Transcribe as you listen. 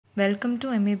Welcome to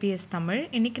MBBS Thamizh.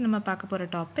 இன்னைக்கு நம்ம பார்க்க போற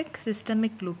topic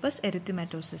systemic lupus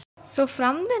erythematosis. So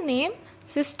from the name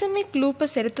systemic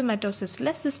lupus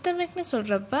erythematosis-ல systemic-னு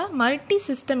சொல்றப்ப multi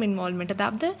system involvement,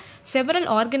 அதாவது several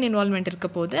organ involvement இருக்க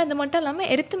போகுது. அது மட்டும் இல்லாம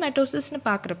erythematosis-னு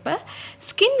பார்க்கறப்ப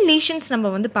skin lesions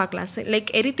நம்ம வந்து பார்க்கலாம்.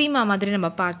 Like erythema மாதிரி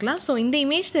நம்ம பார்க்கலாம். So இந்த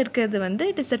இமேஜ்ல இருக்கிறது வந்து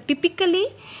it is a typically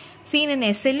seen in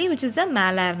SLE, which is a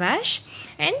malarrash,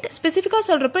 and specifically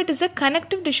சொல்றப்ப it is a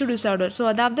connective tissue disorder. So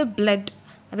அதாவது blood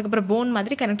அதுக்கப்புறம் போன்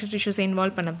மாதிரி கனெக்டிவ் டிஷ்யூஸை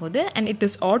இன்வால்வ் பண்ண போது and it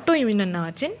is auto immune in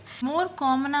origin. மோர்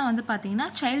காமனாக வந்து பார்த்தீங்கன்னா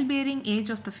child bearing age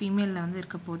of the ஃபீமேலில் வந்து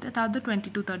இருக்க போது, அதாவது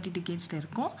 20 to 30 டிகேட்ஸில்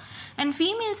இருக்கும். அண்ட்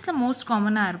ஃபீமேல்ஸில் மோஸ்ட்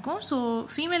காமனாக இருக்கும். ஸோ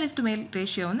ஃபீமேல் இஸ் டு மேல்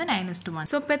ரேஷியோ வந்து 9:1.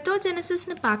 ஸோ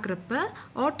பெத்தோஜெனசிஸ்னு பார்க்குறப்ப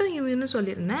ஆட்டோ இம்யூன்னு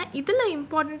சொல்லியிருந்தேன். இதில்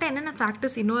இம்பார்ட்டண்ட்டாக என்னென்ன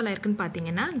ஃபேக்டர்ஸ் இன்வால்வ் ஆயிருக்குன்னு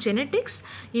பார்த்தீங்கன்னா genetics,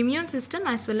 immune system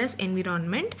as well as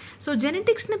environment. So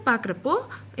ஜெனட்டிக்ஸ்னு பார்க்குறப்போ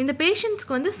இந்த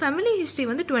பேஷண்ட்ஸ்க்கு வந்து ஃபேமிலி ஹிஸ்ட்ரி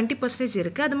வந்து 20%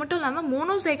 இருக்குது. அது மட்டும் இல்லாமல்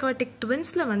மோனோசைகோட்டிக்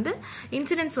ட்வின்ஸில் வந்து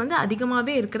இன்சிடென்ட்ஸ் வந்து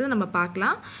அதிகமாகவே இருக்கிறது நம்ம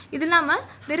பார்க்கலாம். இது இல்லாமல்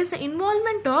there is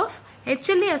involvement of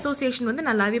HLA association வந்து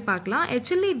நல்லாவே பார்க்கலாம்.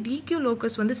 HLA DQ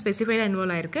லோக்கஸ் வந்து ஸ்பெசிஃபைடாக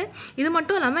இன்வால்வ் ஆயிருக்கு. இது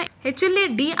மட்டும் இல்லாமல் HLA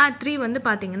DR3 வந்து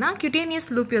பார்த்தீங்கன்னா கியூட்டேனியஸ்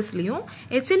லூப்பியஸ்லையும்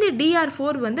HLA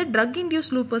DR4 வந்து ட்ரக் இன்டியூஸ்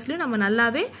லூப்பஸ்லையும் நம்ம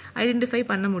நல்லாவே ஐடென்டிஃபை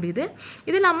பண்ண முடியுது.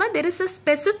 இது இல்லாமல் there is a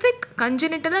specific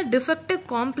கன்ஜெனிட்டலாக defective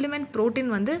complement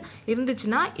protein வந்து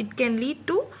இருந்துச்சுன்னா it can lead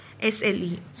to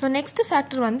SLE. So next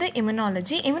factor வந்து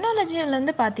இம்யூனாலஜி. இம்யூனாலஜியில்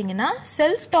வந்து பார்த்தீங்கன்னா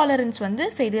செல்ஃப் டாலரன்ஸ் வந்து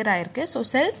ஃபெயிலியர் ஆயிருக்கு. ஸோ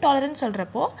செல்ஃப் டாலரன்ஸ்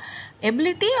சொல்கிறப்போ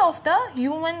ability of the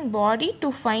human body to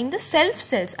find the self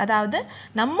cells, அதாவது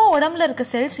நம்ம உடம்புல இருக்க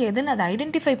செல்ஸ் எதுன்னு அதை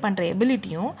ஐடென்டிஃபை பண்ணுற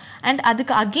எபிலிட்டியும் அண்ட்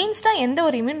அதுக்கு அகெயின்ஸ்டாக எந்த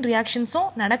ஒரு இம்யூன் ரியாக்ஷன்ஸும்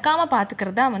நடக்காமல்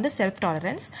பார்த்துக்கிறது தான் வந்து செல்ஃப்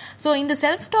டாலரன்ஸ். ஸோ இந்த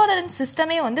செல்ஃப் டாலரன்ஸ்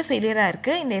சிஸ்டமே வந்து ஃபெயிலியராக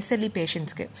இருக்குது இந்த SLE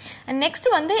பேஷண்ட்ஸ்க்கு. அண்ட் நெக்ஸ்ட்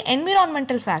வந்து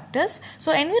environmental factors. So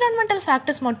environmental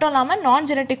factors மட்டும் இல்லாமல் நான்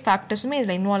ஜெனட்டிக் ஃபேக்டர்ஸுமே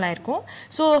இதில் இன்வால்வ் ஆயிருக்கும்.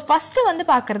 ஸோ ஃபஸ்ட்டு வந்து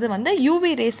பார்க்குறது வந்து UV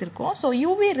ரேஸ் இருக்கும். So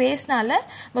UV ரேஸ்னால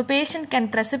patient can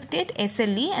precipitate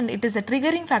SLE and it is a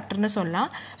triggering ஃபேக்டர்னு சொல்லலாம்.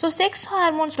 ஸோ செக்ஸ்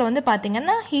ஹார்மோன்ஸில் வந்து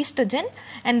பார்த்தீங்கன்னா ஹீஸ்ட்ரஜன்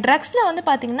அண்ட் ட்ரக்ஸில் வந்து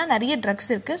பார்த்தீங்கன்னா நிறைய ட்ரக்ஸ்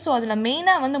இருக்குது. ஸோ அதில்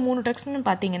மெயினாக வந்து 3 ட்ரக்ஸ்னு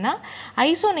பார்த்தீங்கன்னா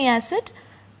ஐசோனியாசிட்,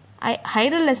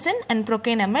 ஹைட்ரலசின் அண்ட்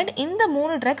ப்ரோகேனமைட். இந்த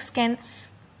 3 drugs can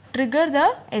trigger the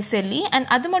SLE. and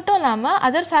அது மட்டும் இல்லாமல்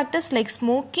other factors like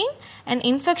smoking and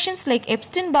infections like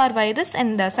Epstein-Barr virus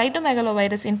and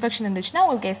cytomegalovirus infection இருந்துச்சுன்னா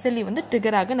உங்களுக்கு SLE வந்து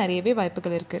ட்ரிகர் ஆக நிறையவே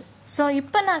வாய்ப்புகள் இருக்குது. ஸோ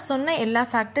இப்போ நான் சொன்ன எல்லா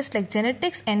factors like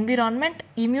genetics, environment,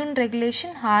 immune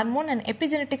regulation, hormone and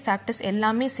epigenetic factors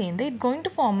எல்லாமே சேர்ந்து it going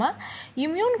to form a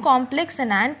immune complex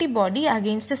and antibody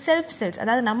against self cells,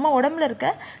 அதாவது நம்ம உடம்புல இருக்க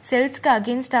செல்ஸ்க்கு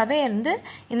அகெயின்ஸ்டாகவே இருந்து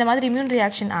இந்த மாதிரி இம்யூன்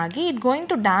ரியாக்ஷன் ஆகி it going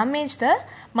to damage the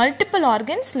multiple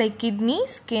organs like kidney,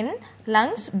 skin,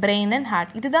 lungs, brain and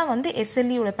heart. இதுதான் வந்து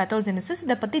SLE-யோட பெத்தோஜெனிசிஸ்.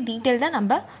 இதை பற்றி டீட்டெயில்டாக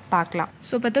நம்ம பார்க்கலாம்.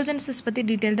 ஸோ பெத்தோஜெனிசிஸ் பற்றி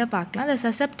டீட்டெயில்டாக பார்க்கலாம். த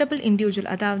சசெப்டபிள் இண்டிவிஜுவல்,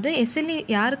 அதாவது SLE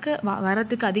யாருக்கு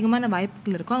வரத்துக்கு அதிகமான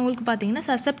வாய்ப்புகள் இருக்கும் அவங்களுக்கு பார்த்தீங்கன்னா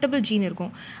சசெப்டபிள் ஜீன்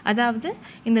இருக்கும். அதாவது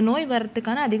இந்த நோய்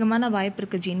வரத்துக்கான அதிகமான வாய்ப்பு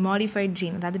இருக்குது ஜீன், மாடிஃபைட்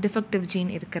ஜீன், அதாவது டிஃபெக்டிவ்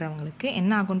ஜீன் இருக்கிறவங்களுக்கு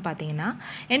என்ன ஆகும்னு பார்த்தீங்கன்னா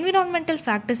என்விரான்மெண்டல்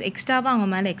ஃபேக்டர்ஸ் எக்ஸ்ட்ராவாக அவங்க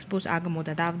மேலே எக்ஸ்போஸ்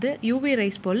ஆகும்போது, அதாவது UV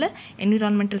ரைஸ் போல்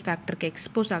என்விரான்மெண்டல் ஃபேக்டருக்கு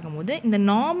எக்ஸ்போஸ் ஆகும்போது இந்த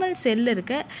நார்மல் செல்லில்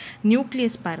இருக்க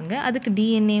நியூக்ளியஸ் பாருங்கள், அதுக்கு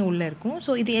DNA உள்ளே இருக்கும்.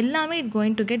 ஸோ இது எல்லாமே it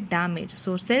going to get damage.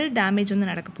 So sell damage வந்து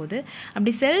நடக்க போகுது.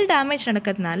 அப்படி செல் டேமேஜ்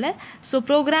நடக்கிறதுனால ஸோ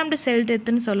ப்ரோக்ராம்டு செல்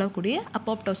டெத்துன்னு சொல்லக்கூடிய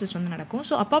அப்போப்டோசிஸ் வந்து நடக்கும்.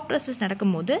 ஸோ அப்போப்டோசிஸ்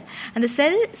நடக்கும்போது அந்த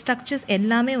செல் ஸ்ட்ரக்சர்ஸ்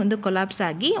எல்லாமே வந்து கொலாப்ஸ்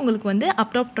ஆகி உங்களுக்கு வந்து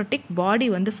அப்போப்டோட்டிக் பாடி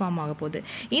வந்து ஃபார்ம் ஆக போகுது.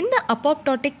 இந்த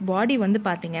அப்போப்டோட்டிக் பாடி வந்து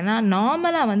பார்த்தீங்கன்னா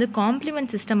நார்மலாக வந்து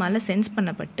complement சிஸ்டமால் sense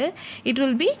Pannapattu it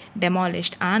will be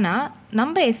டெமாலிஷ்ட். ஆனால்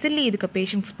நம்ம SLE இருக்க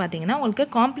பேஷண்ட்ஸ் பார்த்தீங்கன்னா உங்களுக்கு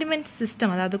காம்ப்ளிமெண்ட்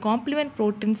சிஸ்டம், அதாவது காம்ப்ளிமெண்ட்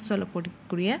ப்ரோட்டீன்ஸ்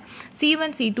சொல்லக்கூடிய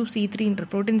C1, C2, C3ன்ற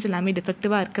ப்ரோட்டீன்ஸ் எல்லாமே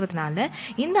டிஃபெக்டிவாக இருக்கிறதுனால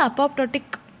இந்த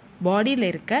அப்போப்டோட்டிக் பாடியில்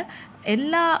இருக்க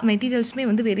எல்லா மெட்டீரியல்ஸுமே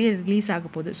வந்து வெளியே ரிலீஸ் ஆக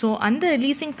போகுது. ஸோ அந்த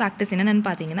ரிலீசிங் ஃபேக்டர்ஸ் என்னென்னு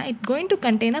பார்த்தீங்கன்னா it going to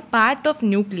contain a part of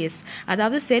nucleus,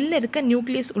 அதாவது செல்லில் இருக்க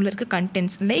நியூக்ளியஸ் உள்ள இருக்க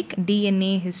கண்டென்ட்ஸ் லைக்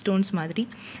DNA, ஹிஸ்டோன்ஸ் மாதிரி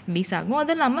ரிலீஸ் ஆகும்.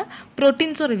 அது இல்லாமல்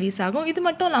ப்ரோட்டீன்ஸும் ரிலீஸ் ஆகும். இது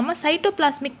மட்டும் இல்லாமல்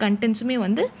சைட்டோபிளாஸ்மிக் கண்டென்ட்ஸுமே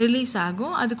வந்து ரிலீஸ்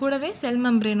ஆகும். அது கூடவே செல்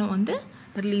மெம்ப்ரேனும் வந்து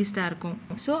ரிலீஸ்டாக இருக்கும்.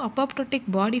 ஸோ அப்போப்டோட்டிக்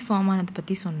பாடி ஃபார்ம் ஆனதை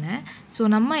பற்றி சொன்னேன். ஸோ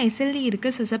நம்ம SLE இருக்க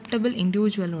சசெப்டபிள்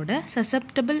இண்டிவிஜுவலோட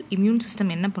சசெப்டபிள் இம்யூன்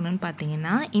சிஸ்டம் என்ன பண்ணுன்னு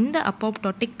பார்த்தீங்கன்னா இந்த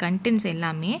அப்போப்டோட்டிக் கண்டென்ட்ஸ்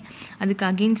எல்லாமே அதுக்கு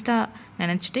அகெயின்ஸ்டாக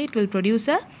நினச்சிட்டு it will produce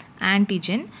a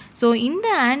antigen. So இந்த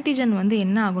ஆன்டிஜன் வந்து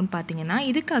என்ன ஆகும்னு பார்த்தீங்கன்னா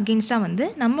இதுக்கு அகெயின்ஸ்டாக வந்து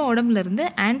நம்ம உடம்புல இருந்து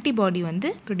ஆன்டிபாடி வந்து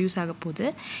ப்ரொடியூஸ் ஆக போகுது.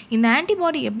 இந்த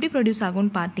ஆன்டிபாடி எப்படி ப்ரொடியூஸ்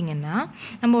ஆகும்னு பார்த்தீங்கன்னா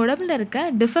நம்ம உடம்புல இருக்க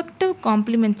டிஃபெக்டிவ்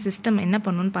காம்ப்ளிமெண்ட் சிஸ்டம் என்ன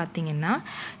பண்ணுன்னு பார்த்தீங்கன்னா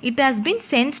it has been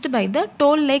sensed by the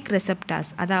toll like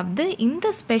ரெசெப்டார்ஸ். அதாவது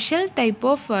இந்த special type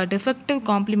of defective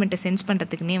காம்ப்ளிமெண்ட்டை sense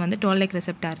பண்ணுறதுக்குனே வந்து டோல் லைக்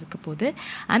ரெசெப்டார் இருக்க போது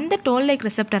அந்த டோல் லைக்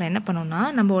ரெசெப்டார் என்ன பண்ணோம்னா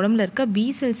நம்ம உடம்புல இருக்க பி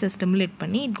செல்ஸை ஸ்டிமுலேட்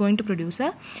பண்ணி it going to produce a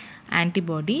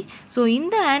antibody. So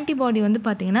இந்த ஆன்டிபாடி வந்து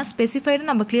பார்த்தீங்கன்னா ஸ்பெசிஃபைடு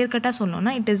நம்ம கிளியர் கட்டாக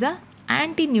சொல்லணும்னா it is a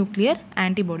anti nuclear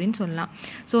ஆன்டிபாடின்னு சொல்லலாம்.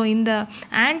 ஸோ இந்த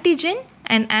ஆன்டிஜன்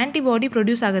அண்ட் ஆன்டிபாடி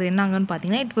ப்ரொடியூஸ் ஆகிறது என்ன ஆகுன்னு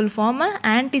பார்த்தீங்கன்னா it will form a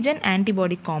antigen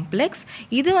antibody complex.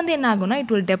 இது வந்து என்ன ஆகும்னா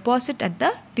it will deposit at the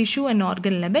tissue and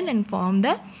organ level and form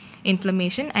the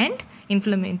inflammation and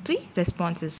inflammatory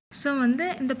responses. So வந்து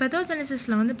இந்த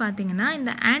பெத்தோஜெனிசிஸில் வந்து பார்த்தீங்கன்னா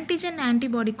இந்த ஆன்டிஜன்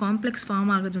ஆன்டிபாடி காம்ப்ளெக்ஸ்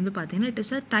ஃபார்ம் ஆகுது வந்து பார்த்தீங்கன்னா it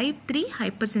is a type 3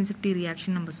 hyper sensitivity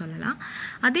reaction நம்ம சொல்லலாம்.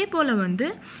 அதே போல் வந்து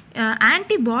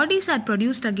antibodies R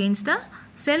produced against the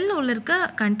செல் உள்ள இருக்க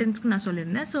கண்டென்ட்ஸ்க்கு நான்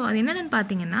சொல்லியிருந்தேன். ஸோ அது என்னென்னு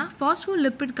பார்த்தீங்கன்னா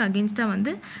ஃபாஸ்ஃபோலிப்பிட்க்கு அகெயின்ஸ்டாக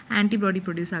வந்து ஆன்டிபாடி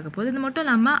ப்ரொடியூஸ் ஆக போகுது. இது மட்டும்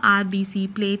இல்லாமல் ஆர்பிசி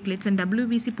பிளேட்லெட்ஸ் அண்ட்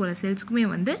டபிள்யூபிசி போல செல்ஸ்க்குமே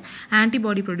வந்து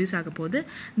ஆன்டிபாடி ப்ரொடியூஸ் ஆக போகுது.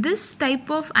 This type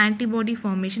of antibody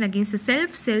formation against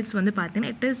self cells வந்து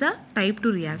பார்த்தீங்கன்னா it is a type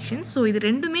 2 reaction. So இது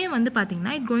ரெண்டுமே வந்து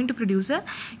பார்த்தீங்கன்னா it going to produce a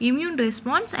immune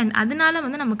response and அதனால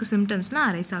வந்து நமக்கு சிம்டம்ஸ்லாம்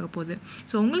அரைஸ் ஆக போகுது.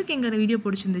 ஸோ உங்களுக்கு எங்கள் வீடியோ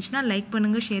பிடிச்சிருந்துச்சுன்னா லைக்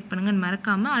பண்ணுங்கள், ஷேர் பண்ணுங்கள்,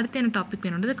 மறக்காமல் அடுத்த என்ன டாபிக்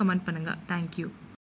வேணுன்றதை கமெண்ட் பண்ணுங்கள். தேங்க்யூ.